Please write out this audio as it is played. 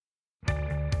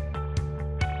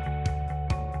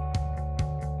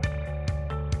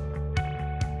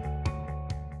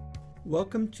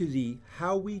Welcome to the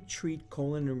How We Treat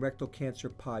Colon and Rectal Cancer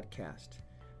podcast,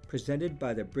 presented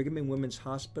by the Brigham and Women's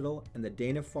Hospital and the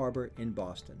Dana-Farber in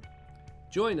Boston.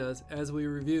 Join us as we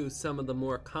review some of the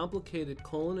more complicated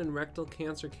colon and rectal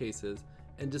cancer cases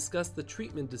and discuss the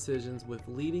treatment decisions with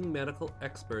leading medical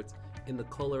experts in the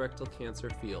colorectal cancer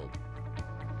field.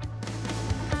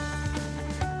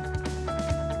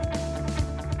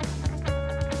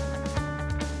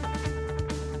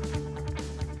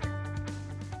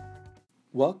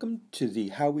 Welcome to the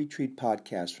How We Treat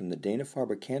podcast from the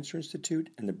Dana-Farber Cancer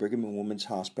Institute and the Brigham and Women's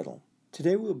Hospital.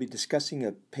 Today we'll be discussing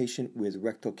a patient with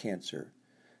rectal cancer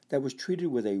that was treated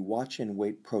with a watch and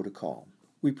wait protocol.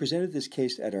 We presented this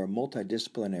case at our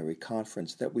multidisciplinary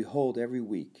conference that we hold every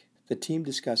week. The team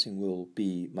discussing will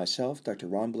be myself, Dr.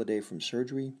 Ron Blade from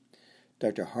surgery,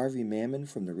 Dr. Harvey Mammon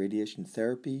from the radiation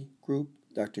therapy group,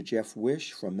 Dr. Jeff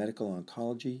Wish from medical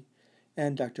oncology,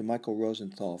 and Dr. Michael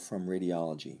Rosenthal from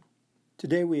radiology.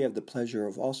 Today we have the pleasure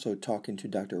of also talking to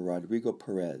Dr. Rodrigo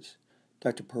Perez.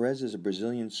 Dr. Perez is a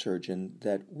Brazilian surgeon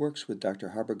that works with Dr.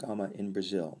 Habergama in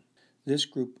Brazil. This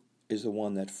group is the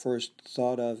one that first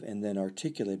thought of and then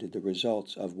articulated the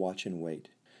results of watch and wait.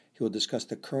 He will discuss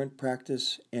the current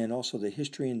practice and also the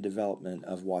history and development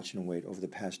of watch and wait over the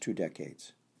past 2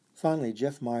 decades. Finally,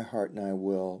 Jeff Myhart and I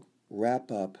will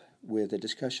wrap up with a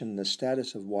discussion on the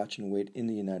status of watch and wait in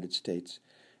the United States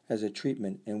as a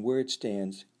treatment and where it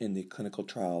stands in the clinical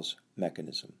trials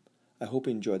mechanism. I hope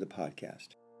you enjoy the podcast.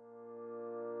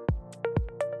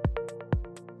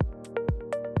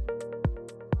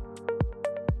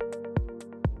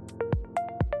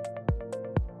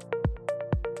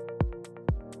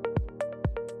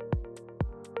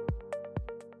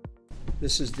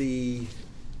 This is the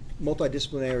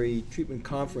multidisciplinary treatment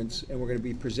conference, and we're going to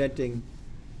be presenting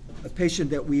a patient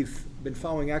that we've been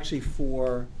following actually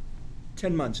for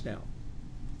 10 months now.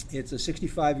 It's a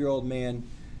 65-year-old man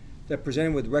that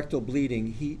presented with rectal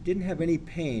bleeding. He didn't have any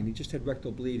pain, he just had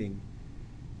rectal bleeding.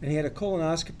 And he had a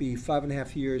colonoscopy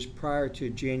 5.5 years prior to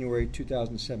January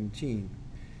 2017.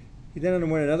 He then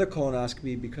underwent another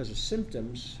colonoscopy because of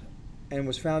symptoms and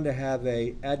was found to have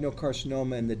a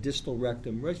adenocarcinoma in the distal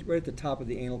rectum, right at the top of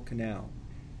the anal canal.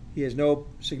 He has no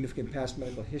significant past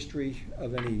medical history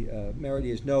of any merit.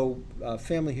 He has no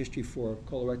family history for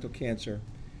colorectal cancer.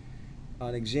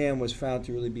 On exam was found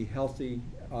to really be healthy.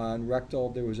 On rectal,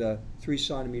 there was a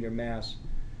 3-centimeter mass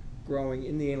growing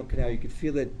in the anal canal. You could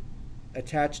feel it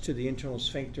attached to the internal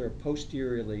sphincter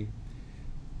posteriorly,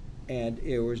 and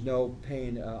there was no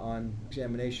pain on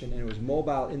examination, and it was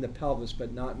mobile in the pelvis,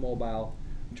 but not mobile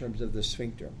in terms of the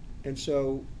sphincter. And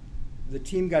so the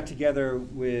team got together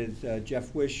with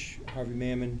Jeff Wish, Harvey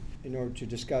Mammon, in order to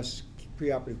discuss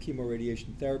preoperative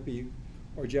chemoradiation therapy.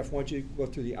 Or Jeff, why don't you go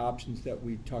through the options that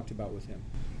we talked about with him?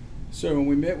 So when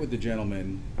we met with the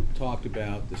gentleman, talked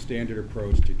about the standard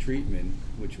approach to treatment,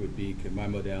 which would be my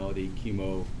modality,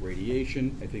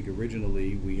 chemoradiation. I think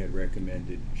originally we had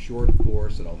recommended short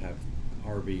course, and I'll have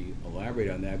Harvey elaborate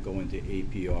on that, go into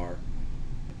APR.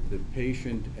 The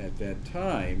patient at that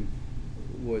time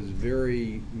was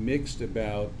very mixed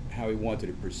about how he wanted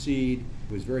to proceed.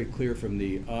 It was very clear from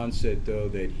the onset, though,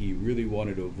 that he really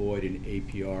wanted to avoid an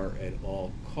APR at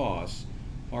all costs.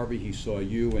 Harvey, he saw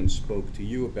you and spoke to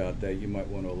you about that. You might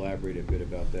want to elaborate a bit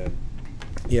about that.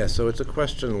 Yeah, so it's a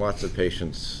question lots of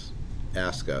patients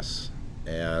ask us.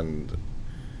 And,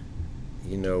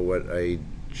 what I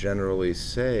generally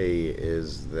say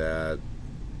is that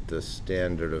the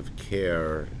standard of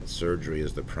care, surgery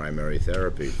is the primary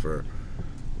therapy for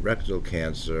rectal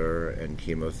cancer, and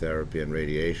chemotherapy and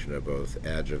radiation are both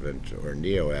adjuvant or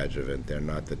neoadjuvant. They're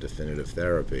not the definitive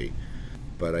therapy.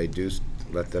 But I do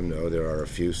let them know there are a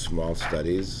few small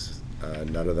studies.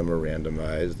 None of them are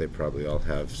randomized. They probably all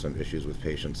have some issues with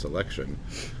patient selection,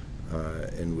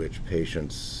 in which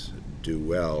patients do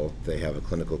well. They have a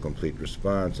clinical complete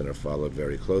response and are followed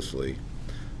very closely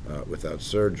without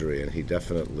surgery. And he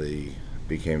definitely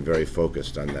became very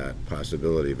focused on that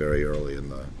possibility very early in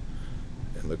the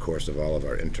course of all of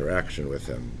our interaction with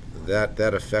him.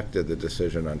 That affected the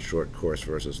decision on short course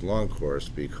versus long course,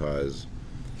 because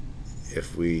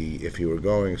if he were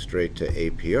going straight to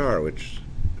APR, which,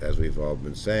 as we've all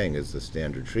been saying, is the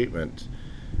standard treatment,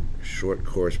 short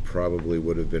course probably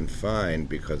would have been fine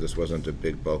because this wasn't a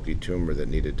big bulky tumor that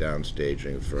needed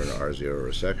downstaging for an R0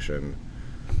 resection.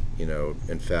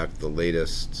 In fact, the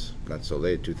latest, not so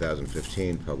late,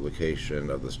 2015 publication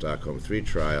of the Stockholm 3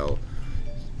 trial,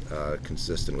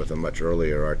 consistent with a much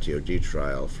earlier RTOG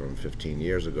trial from 15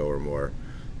 years ago or more,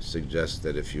 suggests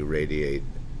that if you radiate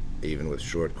even with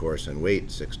short course and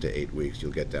wait 6 to 8 weeks,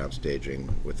 you'll get downstaging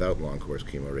without long course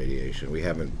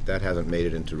chemoradiation. That hasn't made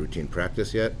it into routine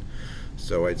practice yet,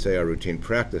 So I'd say our routine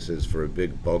practice is for a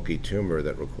big bulky tumor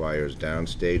that requires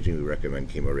downstaging, we recommend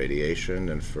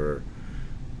chemoradiation, and for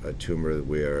a tumor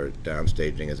where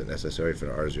downstaging isn't necessary for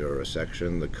an R0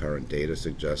 resection, the current data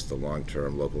suggests the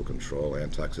long-term local control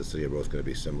and toxicity are both going to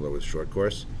be similar with short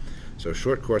course. So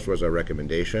short course was our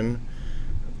recommendation,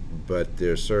 but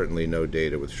there's certainly no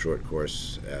data with short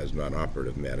course as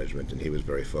non-operative management, and he was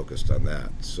very focused on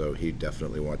that. So he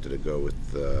definitely wanted to go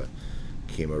with the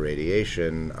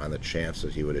chemoradiation on the chance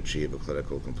that he would achieve a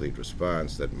clinical complete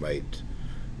response that might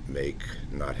make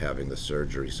not having the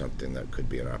surgery something that could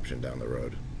be an option down the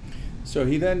road. So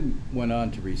he then went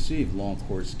on to receive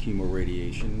long-course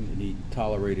chemoradiation, and he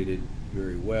tolerated it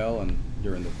very well, and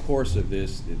during the course of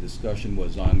this, the discussion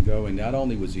was ongoing. Not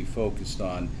only was he focused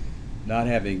on not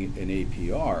having an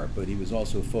APR, but he was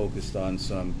also focused on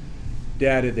some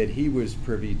data that he was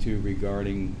privy to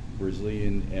regarding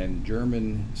Brazilian and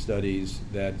German studies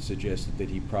that suggested that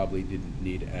he probably didn't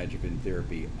need adjuvant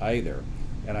therapy either.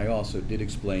 And I also did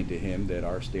explain to him that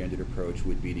our standard approach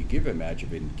would be to give him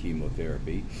adjuvant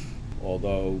chemotherapy,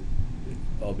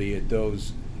 albeit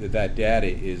that data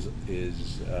is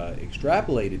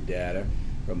extrapolated data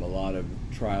from a lot of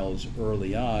trials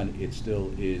early on, it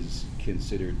still is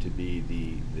considered to be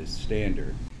the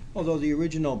standard. Although the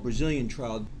original Brazilian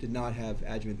trial did not have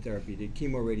adjuvant therapy, did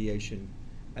chemoradiation,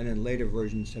 and then later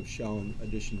versions have shown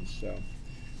additions.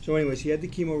 So anyways, he had the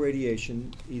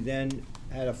chemoradiation. He then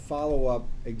had a follow-up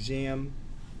exam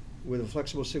with a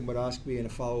flexible sigmoidoscopy and a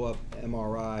follow-up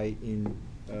MRI in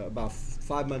about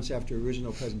 5 months after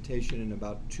original presentation and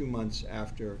about 2 months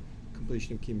after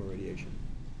completion of chemoradiation.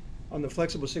 On the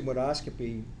flexible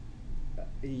sigmoidoscopy,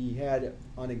 he had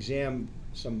on exam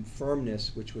some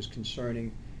firmness, which was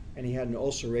concerning, and he had an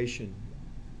ulceration,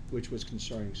 which was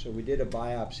concerning. So we did a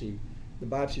biopsy. The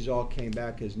biopsies all came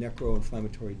back as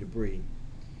necroinflammatory debris,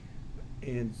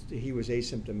 and he was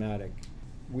asymptomatic.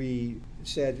 We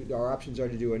said our options are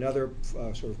to do another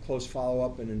sort of close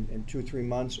follow-up in 2 or 3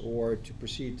 months, or to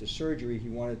proceed to surgery. He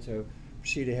wanted to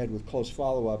proceed ahead with close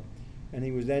follow-up, and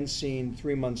he was then seen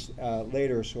 3 months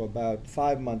later, so about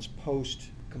 5 months post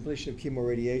completion of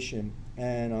chemoradiation.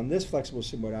 And on this flexible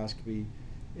sigmoidoscopy,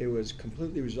 it was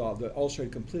completely resolved. The ulcer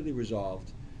had completely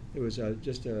resolved. It was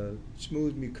just a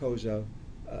smooth mucosa.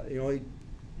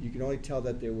 You can only tell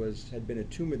that there had been a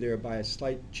tumor there by a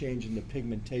slight change in the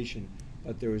pigmentation,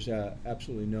 but there was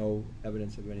absolutely no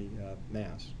evidence of any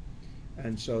mass.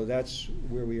 And so that's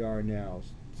where we are now.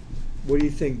 What do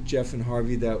you think, Jeff and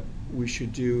Harvey, that we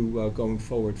should do going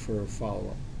forward for a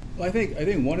follow-up? Well, I think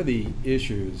one of the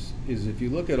issues is if you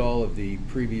look at all of the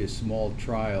previous small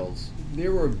trials,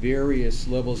 there were various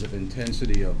levels of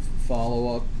intensity of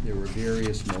follow-up. There were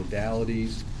various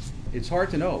modalities. It's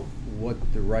hard to know what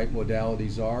the right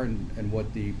modalities are and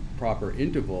what the proper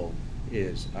interval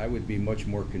is. I would be much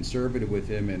more conservative with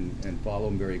him and follow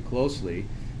him very closely.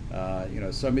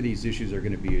 Some of these issues are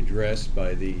going to be addressed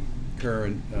by the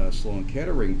current Sloan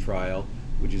Kettering trial,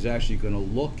 which is actually going to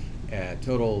look at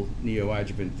total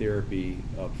neoadjuvant therapy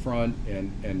up front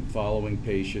and following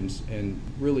patients and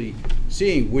really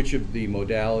seeing which of the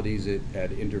modalities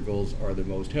at intervals are the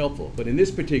most helpful. But in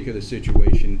this particular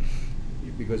situation,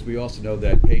 because we also know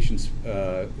that patients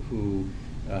who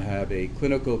have a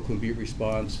clinical complete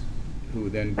response who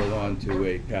then go on to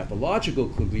a pathological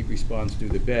complete response do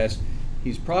the best,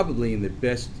 he's probably in the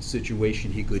best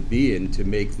situation he could be in to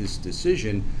make this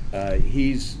decision.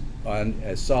 He's on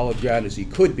as solid ground as he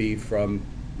could be from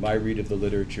my read of the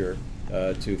literature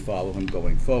to follow him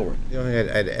going forward. The only thing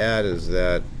I'd add is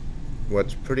that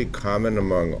what's pretty common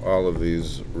among all of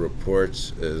these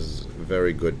reports is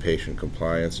very good patient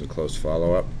compliance and close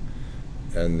follow-up,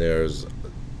 and there's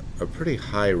a pretty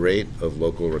high rate of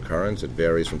local recurrence. It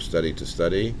varies from study to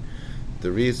study.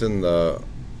 The reason the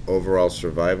overall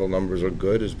survival numbers are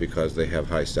good is because they have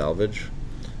high salvage.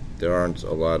 There aren't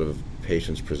a lot of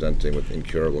patients presenting with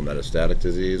incurable metastatic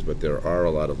disease, but there are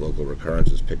a lot of local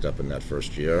recurrences picked up in that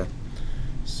first year.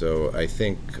 So I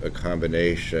think a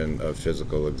combination of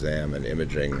physical exam and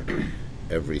imaging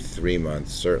every 3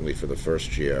 months, certainly for the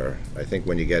first year. I think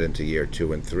when you get into year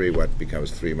 2 and 3, what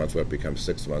becomes 3 months, what becomes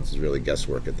 6 months is really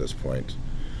guesswork at this point.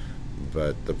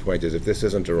 But the point is, if this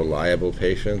isn't a reliable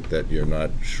patient that you're not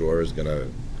sure is going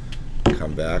to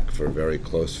come back for very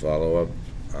close follow-up,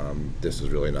 this is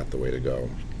really not the way to go.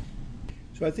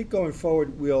 So I think going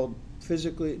forward, we'll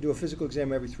do a physical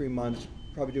exam every 3 months,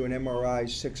 probably do an MRI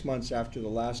 6 months after the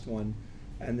last one,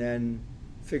 and then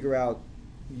figure out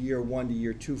year 1 to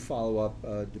year 2 follow-up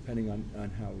depending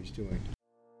on how he's doing.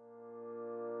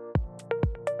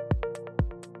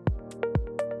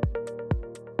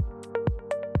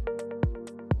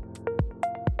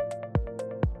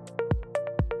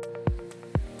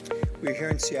 We're here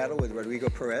in Seattle with Rodrigo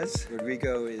Perez.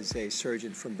 Rodrigo is a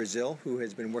surgeon from Brazil who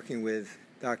has been working with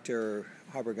Dr.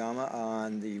 Habergama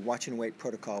on the watch and wait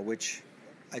protocol, which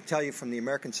I tell you from the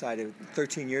American side,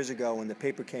 13 years ago when the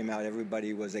paper came out,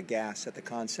 everybody was aghast at the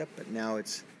concept, but now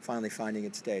it's finally finding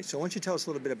its day. So why don't you tell us a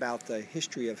little bit about the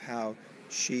history of how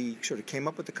she sort of came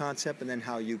up with the concept and then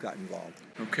how you got involved.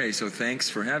 Okay, so thanks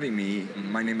for having me.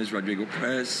 My name is Rodrigo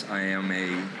Perez. I am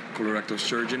a colorectal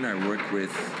surgeon. I work with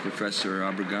Professor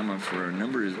Habergama for a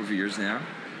number of years now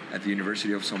at the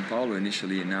University of São Paulo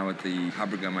initially, and now at the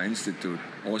Habergama Institute,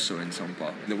 also in São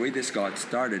Paulo. The way this got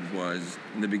started was,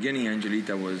 in the beginning,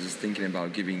 Angelita was thinking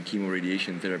about giving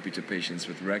chemoradiation therapy to patients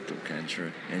with rectal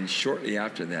cancer, and shortly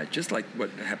after that, just like what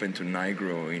happened to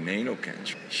Nigro in anal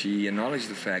cancer, she acknowledged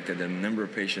the fact that a number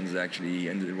of patients actually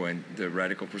underwent the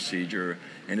radical procedure,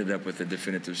 ended up with a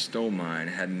definitive stoma, and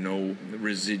had no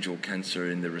residual cancer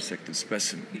in the resected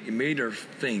specimen. It made her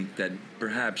think that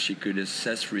perhaps she could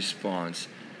assess response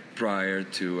prior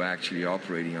to actually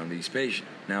operating on these patients.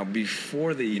 Now,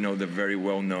 before the very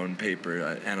well-known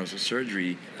paper, Annals of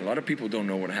Surgery, a lot of people don't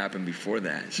know what happened before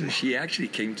that. So she actually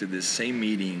came to this same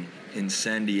meeting in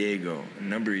San Diego a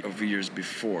number of years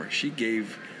before. She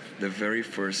gave the very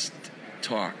first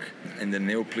talk in the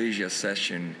neoplasia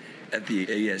session at the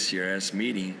ASCRS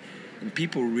meeting, and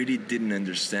people really didn't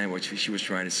understand what she was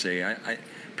trying to say.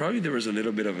 Probably there was a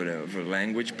little bit of a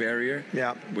language barrier,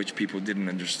 which people didn't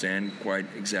understand quite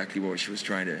exactly what she was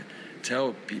trying to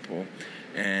tell people.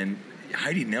 And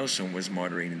Heidi Nelson was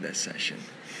moderating that session.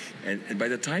 And by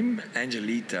the time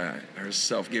Angelita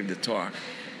herself gave the talk,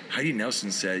 Heidi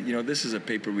Nelson said, this is a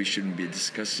paper we shouldn't be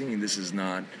discussing, and this is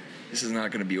not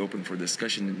going to be open for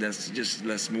discussion.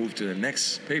 Let's move to the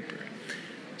next paper.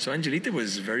 So Angelita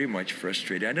was very much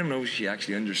frustrated. I don't know if she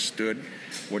actually understood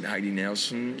what Heidi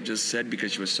Nelson just said,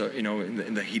 because she was so,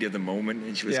 in the heat of the moment,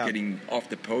 and she was getting off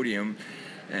the podium.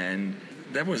 And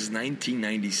that was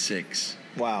 1996.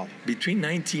 Wow. Between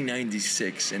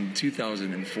 1996 and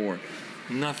 2004,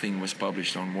 nothing was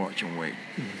published on watch and wait.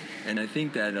 Mm-hmm. And I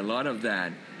think that a lot of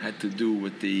that had to do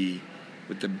with the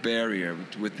barrier,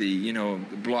 with the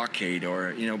blockade,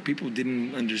 or people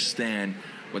didn't understand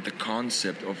what the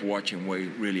concept of watch and wait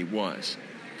really was.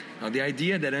 Now, the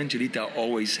idea that Angelita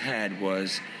always had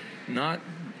was not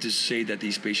to say that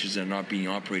these patients are not being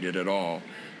operated at all.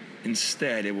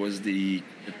 Instead, it was the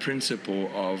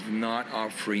principle of not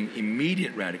offering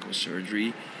immediate radical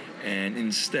surgery, and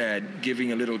instead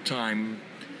giving a little time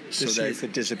so that if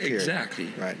it disappeared. Exactly.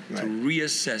 Right. To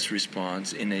reassess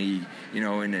response in in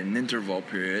an interval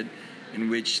period in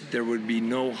which there would be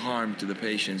no harm to the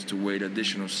patients to wait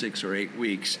additional 6 or 8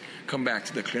 weeks, come back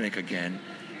to the clinic again,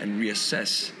 and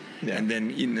reassess, and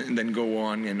then go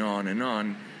on and on and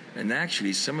on. And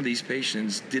actually, some of these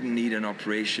patients didn't need an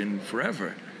operation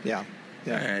forever. Yeah.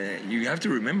 You have to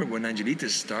remember, when Angelita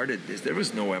started this, there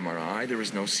was no MRI, there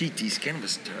was no CT scan. It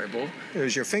was terrible. It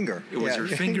was your finger. It was your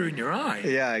finger in your eye.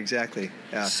 Yeah, exactly.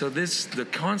 Yeah. So the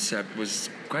concept was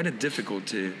quite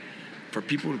difficult for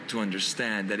people to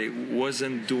understand, that it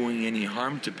wasn't doing any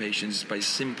harm to patients by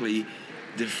simply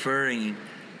deferring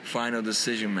final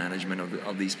decision management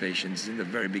of these patients in the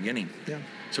very beginning. Yeah.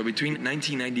 So between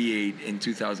 1998 and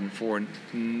 2004,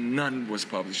 none was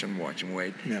published on watch and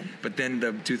wait. Yeah. But then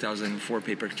the 2004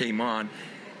 paper came on,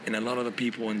 and a lot of the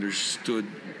people understood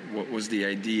what was the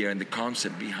idea and the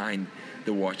concept behind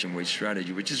the watch and wait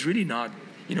strategy, which is really not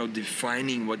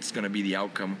defining what's going to be the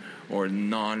outcome or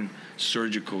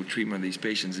non-surgical treatment of these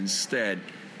patients. Instead,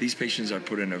 these patients are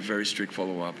put in a very strict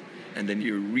follow-up, and then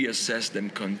you reassess them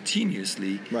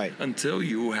continuously until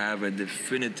you have a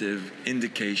definitive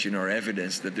indication or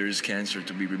evidence that there is cancer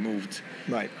to be removed.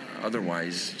 Right.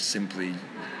 Otherwise, simply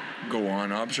go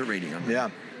on observing them. Yeah.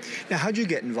 Now, how'd you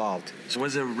get involved? So I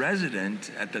was a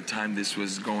resident at the time this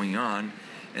was going on,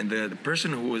 and the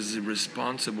person who was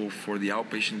responsible for the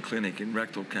outpatient clinic in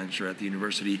rectal cancer at the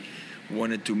university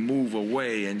wanted to move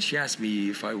away, and she asked me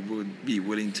if I would be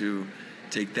willing to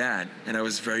take that, and I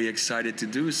was very excited to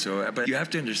do so. But you have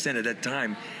to understand, at that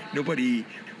time, nobody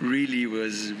really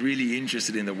was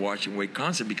interested in the watch and wait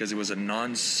concept, because it was a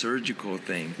non-surgical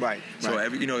thing. Right. So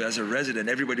as a resident,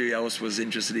 everybody else was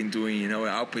interested in doing an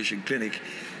outpatient clinic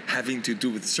having to do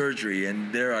with surgery,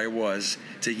 and there I was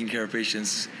taking care of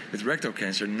patients with rectal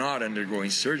cancer not undergoing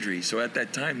surgery. So at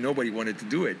that time, nobody wanted to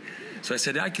do it. So I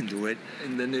said, I can do it.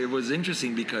 And then it was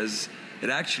interesting, because it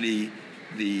actually,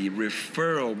 the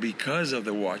referral because of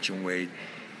the watch and wait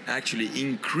actually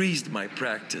increased my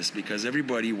practice, because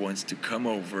everybody wants to come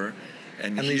over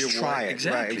and at hear least try it.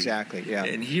 Exactly. Right, exactly. Yeah.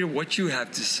 And hear what you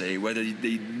have to say, whether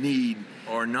they need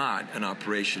or not an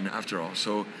operation after all.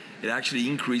 So it actually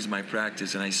increased my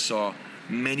practice, and I saw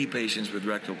many patients with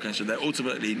rectal cancer that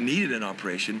ultimately needed an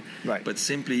operation, Right. but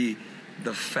simply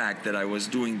the fact that I was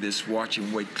doing this watch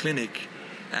and wait clinic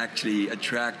actually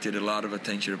attracted a lot of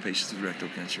attention to patients with rectal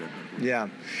cancer. Yeah.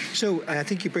 So I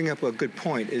think you bring up a good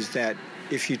point, is that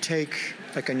if you take,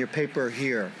 like on your paper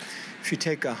here, if you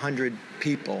take 100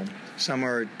 people, some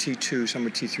are T2, some are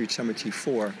T3, some are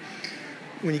T4,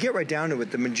 when you get right down to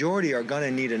it, the majority are going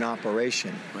to need an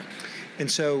operation. Right. And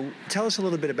so tell us a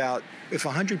little bit about, if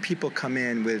 100 people come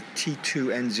in with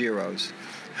T2 and zeros,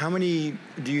 how many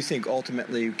do you think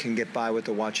ultimately can get by with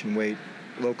the watch and wait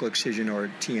local excision or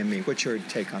TME? What's your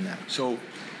take on that? So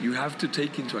you have to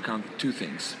take into account two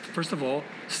things. First of all,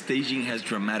 staging has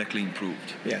dramatically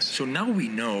improved. Yes. So now we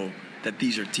know that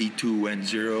these are T2 and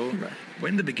 0. Right. But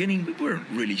in the beginning, we weren't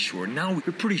really sure. Now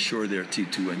we're pretty sure they're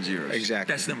T2 and 0s.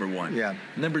 Exactly. That's number one. Yeah.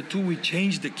 Number two, we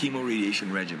changed the chemoradiation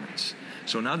regimens.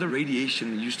 So now the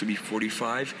radiation used to be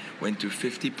 45, went to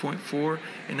 50.4,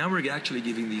 and now we're actually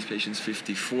giving these patients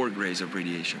 54 grays of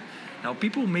radiation. Now,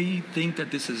 people may think that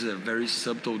this is a very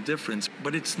subtle difference,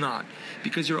 but it's not,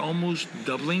 because you're almost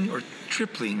doubling or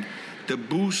tripling the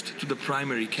boost to the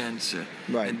primary cancer.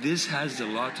 Right. And this has a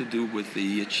lot to do with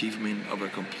the achievement of a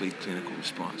complete clinical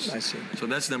response. I see. So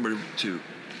that's number two.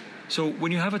 So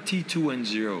when you have a T2 and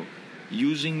 0,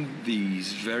 using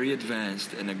these very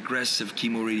advanced and aggressive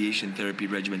chemoradiation therapy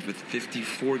regimens with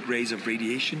 54 grays of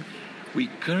radiation, we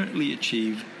currently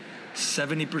achieve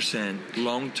 70%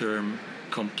 long-term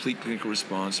complete clinical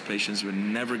response. Patients would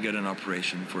never get an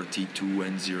operation for a T2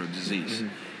 and 0 disease.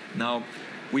 Mm-hmm. Now,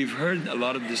 we've heard a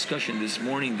lot of discussion this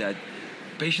morning that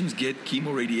patients get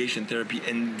chemoradiation therapy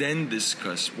and then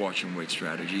discuss watch and wait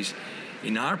strategies.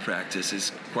 In our practice,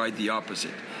 it's quite the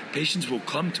opposite. Patients will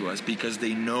come to us because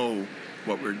they know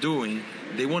what we're doing.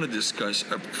 They want to discuss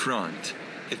up front.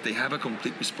 If they have a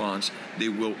complete response, they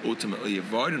will ultimately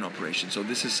avoid an operation. So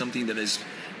this is something that is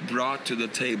brought to the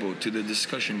table, to the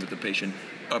discussion with the patient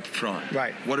up front.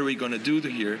 Right. What are we going to do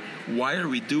here? Why are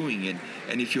we doing it?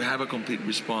 And if you have a complete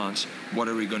response, what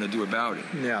are we going to do about it?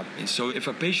 Yeah. And so if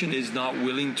a patient is not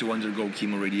willing to undergo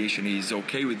chemoradiation, he's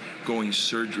okay with going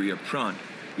surgery up front,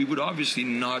 we would obviously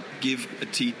not give a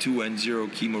T2 and 0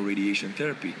 chemoradiation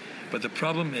therapy. But the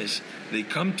problem is they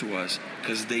come to us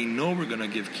because they know we're going to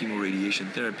give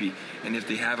chemoradiation therapy, and if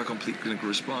they have a complete clinical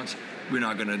response, we're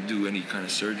not going to do any kind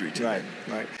of surgery to them.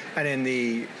 Right. And in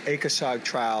the ACOSOG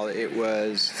trial, it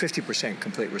was 50%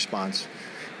 complete response.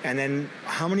 And then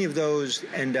how many of those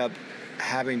end up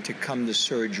having to come to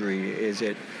surgery?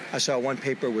 I saw one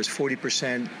paper was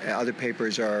 40%, other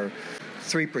papers are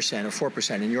 3% or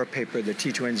 4%. In your paper, the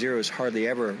T2N0s hardly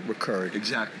ever recurred.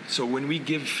 Exactly. So when we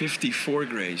give 54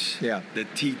 grays, Yeah. the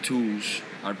T2s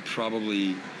are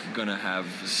probably going to have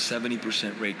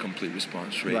 70% rate complete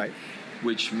response rate. Right.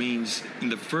 Which means in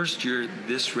the first year,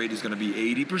 this rate is going to be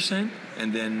 80%.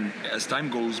 And then as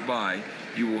time goes by,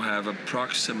 you will have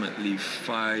approximately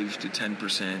 5 to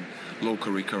 10%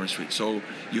 local recurrence rate. So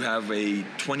you have a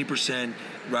 20%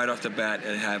 right off the bat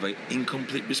and have an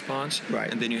incomplete response.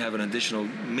 Right. And then you have an additional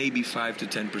maybe 5 to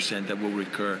 10% that will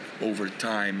recur over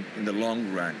time in the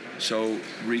long run. So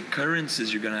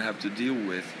recurrences you're going to have to deal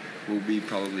with will be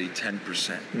probably 10%.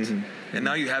 Mm-hmm. And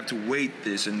now you have to weight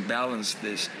this and balance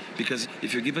this, because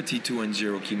if you give a T2 and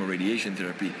 0 chemoradiation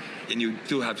therapy and you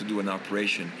still have to do an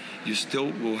operation, you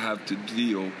still will have to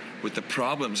deal with the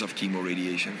problems of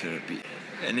chemoradiation therapy.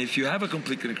 And if you have a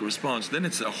complete clinical response, then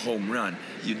it's a home run.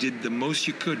 You did the most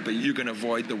you could, but you're going to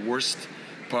avoid the worst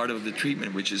part of the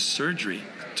treatment, which is surgery,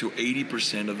 to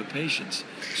 80% of the patients.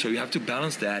 So you have to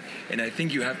balance that, and I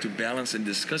think you have to balance and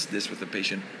discuss this with the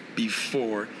patient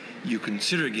before you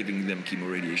consider giving them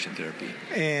chemoradiation therapy.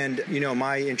 And,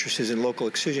 my interest is in local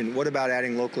excision. What about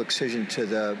adding local excision to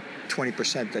the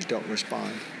 20% that don't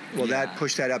respond? Will that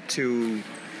push that up to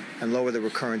and lower the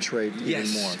recurrence rate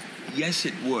even more? Yes,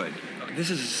 it would. This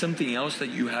is something else that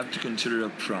you have to consider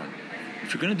up front.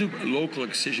 If you're going to do a local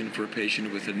excision for a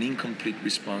patient with an incomplete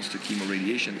response to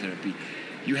chemoradiation therapy,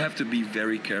 you have to be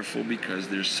very careful because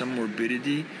there's some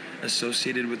morbidity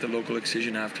associated with the local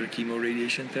excision after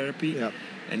chemoradiation therapy. Yep.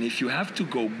 And if you have to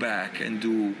go back and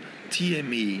do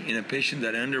TME in a patient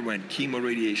that underwent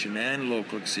chemoradiation and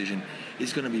local excision,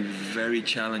 it's going to be a very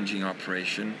challenging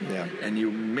operation. Yeah. And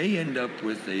you may end up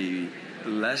with a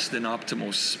less than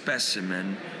optimal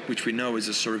specimen, which we know is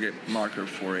a surrogate marker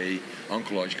for a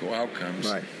oncological outcomes.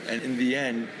 Right. And in the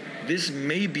end, this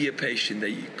may be a patient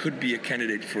that could be a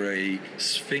candidate for a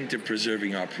sphincter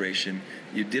preserving operation.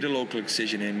 You did a local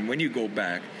excision, and when you go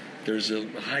back, there's a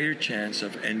higher chance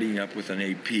of ending up with an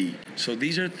AP. So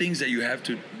these are things that you have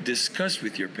to discuss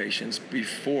with your patients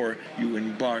before you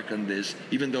embark on this,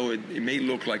 even though it may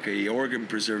look like a organ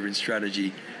preserving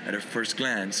strategy at a first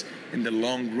glance. In the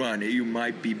long run, you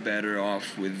might be better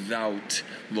off without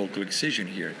local excision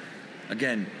here.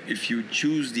 Again, if you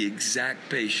choose the exact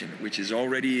patient, which is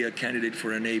already a candidate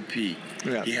for an AP,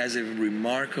 he has a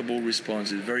remarkable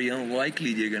response. It's very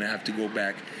unlikely you're going to have to go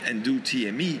back and do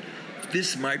TME.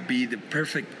 This might be the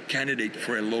perfect candidate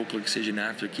for a local excision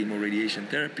after chemoradiation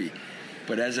therapy.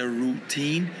 But as a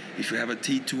routine, if you have a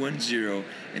T210,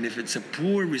 and if it's a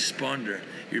poor responder,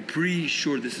 you're pretty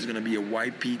sure this is going to be a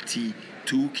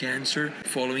YPT2 cancer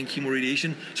following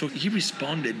chemoradiation. So he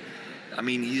responded. I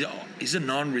mean, he's a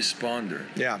non-responder.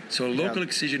 Yeah. So local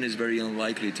excision is very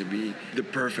unlikely to be the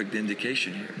perfect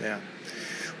indication here. Yeah.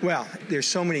 Well, there's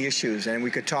so many issues, and we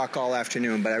could talk all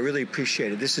afternoon, but I really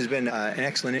appreciate it. This has been an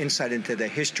excellent insight into the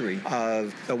history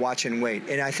of the watch and wait.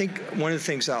 And I think one of the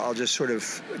things I'll just sort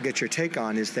of get your take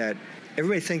on is that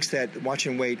everybody thinks that watch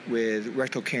and wait with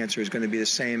rectal cancer is going to be the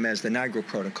same as the NIGRO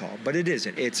protocol, but it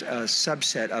isn't. It's a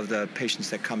subset of the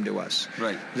patients that come to us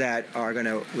that are going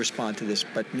to respond to this,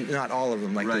 but not all of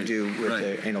them like they do with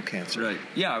the anal cancer. Right.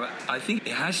 Yeah, I think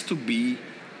it has to be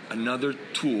another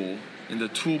tool in the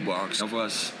toolbox of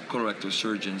us colorectal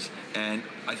surgeons, and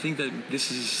I think that this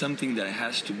is something that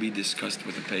has to be discussed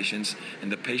with the patients,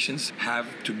 and the patients have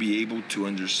to be able to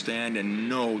understand and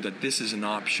know that this is an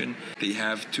option they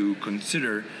have to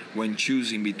consider when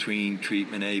choosing between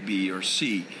treatment A, B, or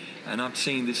C. I'm not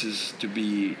saying this is to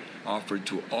be offered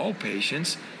to all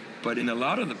patients, but in a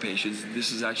lot of the patients,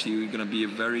 this is actually going to be a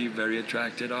very, very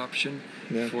attractive option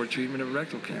for treatment of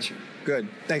rectal cancer. Good.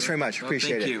 Thanks very much.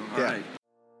 Appreciate it. Thank you. All right.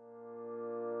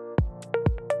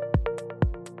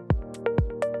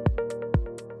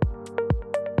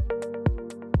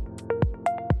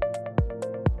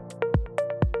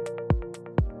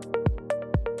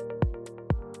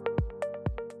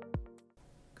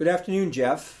 Good afternoon,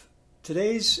 Jeff.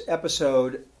 Today's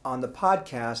episode on the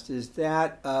podcast is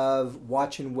that of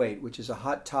watch and wait, which is a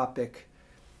hot topic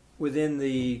within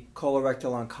the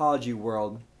colorectal oncology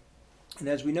world. And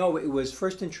as we know, it was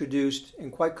first introduced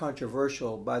and quite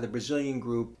controversial by the Brazilian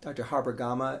group, Dr.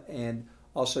 Brigham, and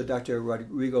also Dr.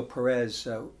 Rodrigo Perez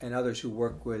and others who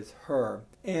work with her.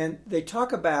 And they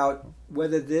talk about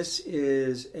whether this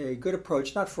is a good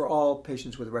approach, not for all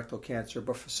patients with rectal cancer,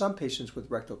 but for some patients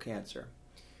with rectal cancer.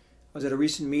 I was at a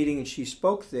recent meeting and she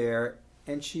spoke there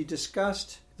and she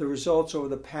discussed the results over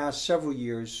the past several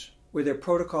years where their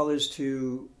protocol is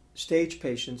to stage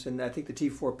patients, and I think the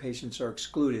T4 patients are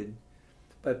excluded,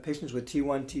 but patients with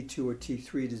T1, T2, or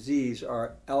T3 disease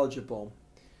are eligible.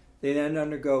 They then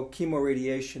undergo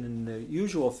chemoradiation in the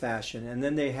usual fashion, and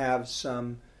then they have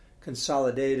some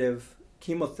consolidative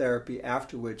chemotherapy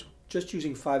afterwards, just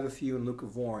using 5-FU and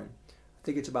leucovorin. I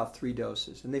think it's about 3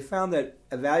 doses. And they found that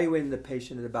evaluating the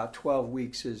patient at about 12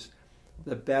 weeks is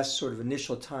the best sort of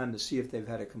initial time to see if they've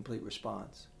had a complete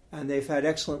response. And they've had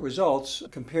excellent results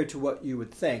compared to what you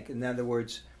would think. In other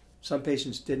words, some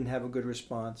patients didn't have a good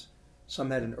response,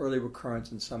 some had an early recurrence,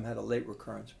 and some had a late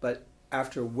recurrence. But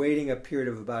after waiting a period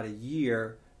of about a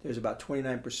year, there's about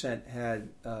 29% had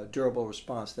a durable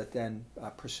response that then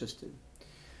persisted.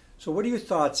 So what are your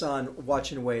thoughts on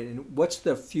watch and wait, and what's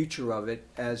the future of it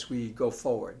as we go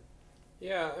forward?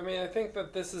 Yeah, I mean, I think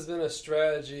that this has been a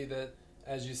strategy that,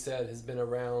 as you said, has been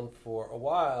around for a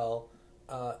while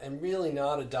and really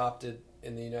not adopted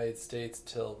in the United States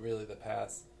till really the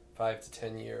past 5 to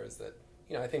 10 years. That,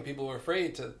 you know, I think people were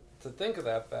afraid to think of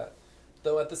that.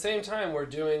 Though at the same time, we're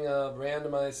doing a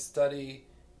randomized study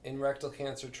in rectal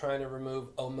cancer trying to remove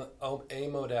a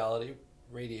modality,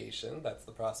 radiation. That's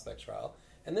the Prospect trial.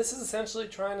 And this is essentially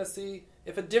trying to see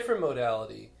if a different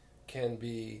modality can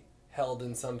be held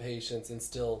in some patients and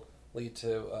still lead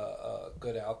to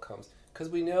good outcomes. Because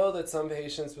we know that some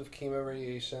patients with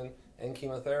chemoradiation and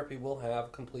chemotherapy will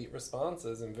have complete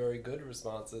responses and very good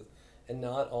responses, and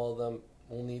not all of them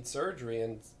will need surgery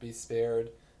and be spared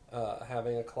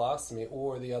having a colostomy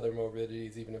or the other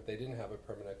morbidities, even if they didn't have a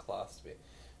permanent colostomy.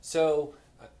 So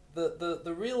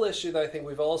the real issue that I think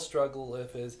we've all struggled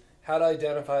with is how to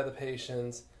identify the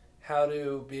patients, how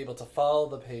to be able to follow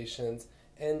the patients,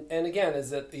 and again,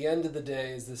 is at the end of the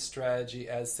day, is this strategy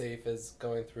as safe as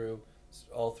going through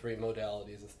all 3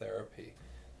 modalities of therapy?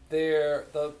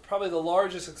 Probably the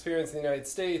largest experience in the United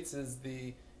States is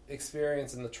the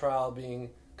experience in the trial being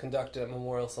conducted at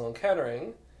Memorial Sloan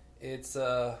Kettering. It's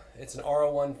an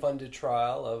R01 funded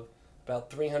trial of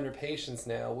about 300 patients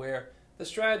now, where the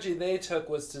strategy they took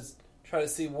was to try to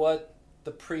see what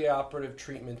the preoperative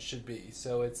treatment should be.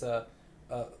 So it's a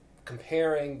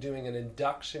comparing doing an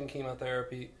induction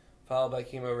chemotherapy followed by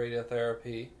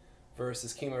chemoradiotherapy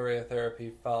versus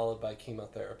chemoradiotherapy followed by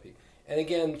chemotherapy. And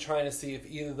again, trying to see if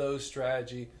either of those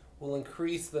strategy will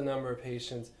increase the number of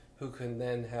patients who can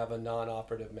then have a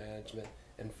non-operative management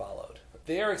and followed.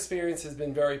 Their experience has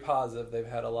been very positive. They've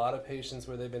had a lot of patients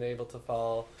where they've been able to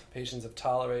follow. Patients have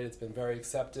tolerated. It's been very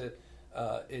accepted.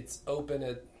 It's open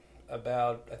at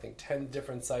about, I think, 10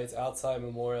 different sites outside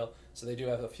Memorial. So they do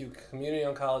have a few community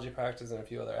oncology practices and a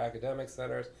few other academic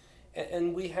centers.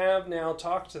 And we have now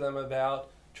talked to them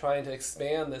about trying to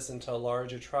expand this into a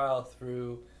larger trial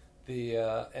through the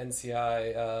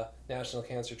NCI National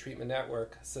Cancer Treatment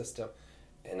Network system.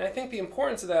 And I think the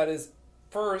importance of that is,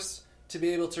 first, to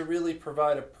be able to really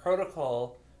provide a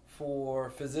protocol for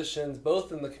physicians,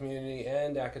 both in the community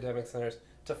and academic centers,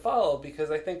 to follow,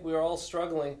 because I think we're all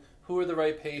struggling. Who are the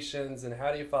right patients and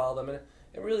how do you follow them?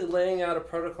 And really laying out a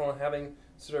protocol and having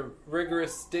sort of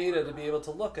rigorous data to be able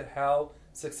to look at how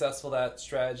successful that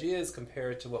strategy is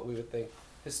compared to what we would think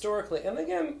historically. And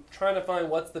again, trying to find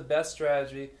what's the best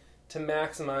strategy to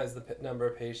maximize the number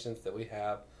of patients that we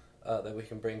have that we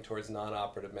can bring towards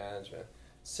non-operative management.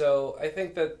 So I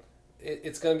think that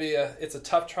it's going to be it's a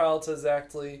tough trial to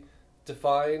exactly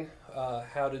define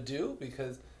how to do,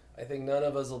 because I think none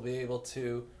of us will be able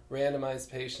to randomize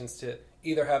patients to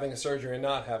either having a surgery or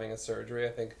not having a surgery.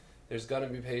 I think there's going to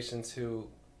be patients who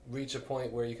reach a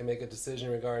point where you can make a decision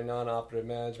regarding non-operative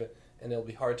management, and it'll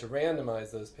be hard to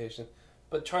randomize those patients.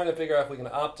 But trying to figure out if we can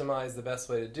optimize the best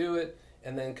way to do it,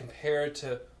 and then compare it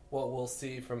to what we'll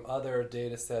see from other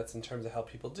data sets in terms of how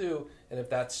people do, and if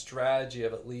that strategy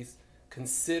of at least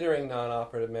considering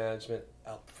non-operative management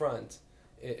up front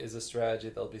is a strategy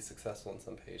that'll be successful in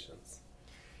some patients.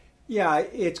 Yeah,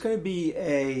 it's going to be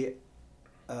a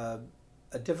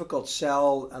difficult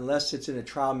sell unless it's in a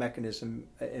trial mechanism,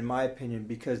 in my opinion,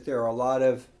 because there are a lot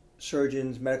of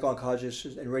surgeons, medical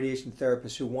oncologists, and radiation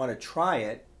therapists who want to try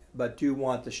it, but do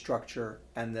want the structure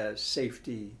and the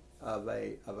safety of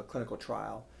a clinical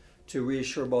trial to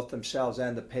reassure both themselves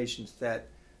and the patients that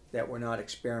we're not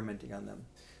experimenting on them.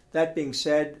 That being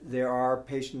said, there are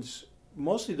patients,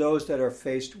 mostly those that are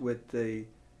faced with the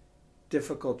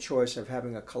difficult choice of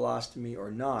having a colostomy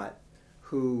or not,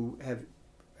 who have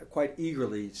quite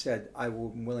eagerly said,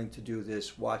 I'm willing to do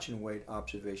this watch and wait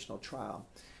observational trial.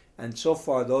 And so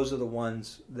far, those are the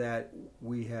ones that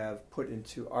we have put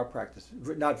into our practice.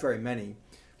 Not very many.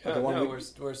 But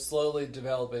we're slowly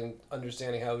developing,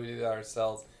 understanding how we do that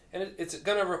ourselves. And it's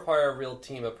going to require a real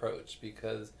team approach,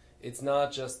 because it's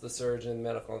not just the surgeon,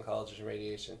 medical oncologist, and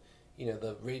radiation. You know,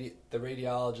 the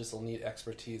radiologist will need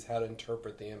expertise how to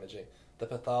interpret the imaging. The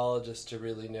pathologist to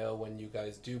really know when you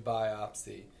guys do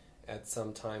biopsy at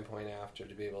some time point after,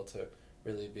 to be able to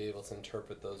really be able to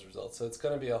interpret those results. So it's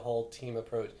going to be a whole team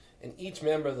approach, and each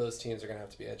member of those teams are going to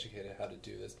have to be educated how to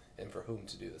do this and for whom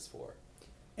to do this for.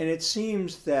 And it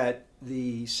seems that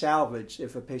the salvage,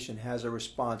 if a patient has a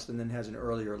response and then has an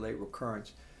early or late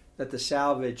recurrence, that the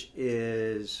salvage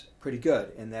is pretty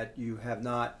good, and that you have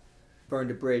not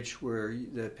burned a bridge where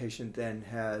the patient then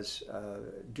has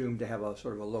doomed to have a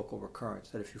sort of a local recurrence.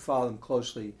 That if you follow them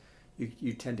closely,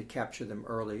 you tend to capture them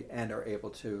early and are able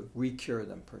to re-cure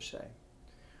them, per se.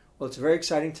 Well, it's a very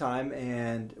exciting time,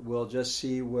 and we'll just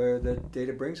see where the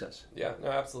data brings us. Yeah, no,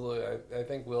 absolutely. I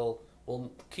think we'll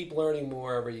keep learning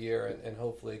more every year, and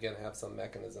hopefully, again, have some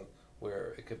mechanism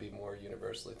where it could be more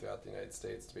universally throughout the United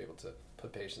States to be able to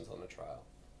put patients on the trial.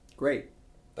 Great.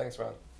 Thanks, Ron.